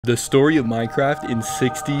The story of Minecraft in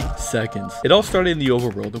 60 seconds. It all started in the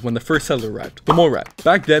overworld when the first settler arrived, the mole rat.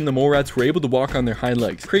 Back then, the mole rats were able to walk on their hind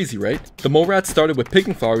legs. Crazy, right? The mole rat started with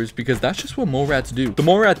picking flowers because that's just what mole rats do. The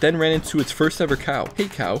mole rat then ran into its first ever cow. Hey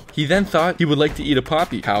cow. He then thought he would like to eat a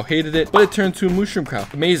poppy. Cow hated it, but it turned to a mushroom cow.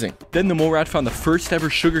 Amazing. Then the mole rat found the first ever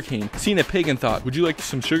sugarcane, seen a pig and thought, would you like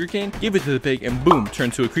some sugarcane? Gave it to the pig and boom,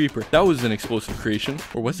 turned to a creeper. That was an explosive creation.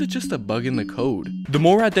 Or was it just a bug in the code? The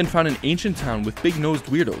mole rat then found an ancient town with big nosed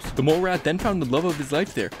weirdos. The mole rat then found the love of his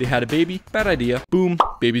life there. They had a baby, bad idea, boom,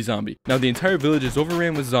 baby zombie. Now the entire village is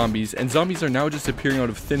overran with zombies, and zombies are now just appearing out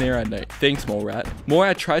of thin air at night. Thanks, mole rat. Mole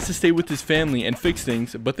rat tries to stay with his family and fix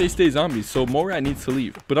things, but they stay zombies, so mole rat needs to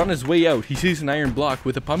leave. But on his way out, he sees an iron block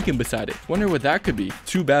with a pumpkin beside it. Wonder what that could be.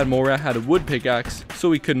 Too bad mole rat had a wood pickaxe,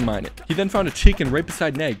 so he couldn't mine it. He then found a chicken right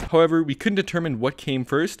beside an egg. However, we couldn't determine what came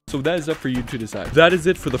first, so that is up for you to decide. That is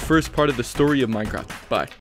it for the first part of the story of Minecraft. Bye.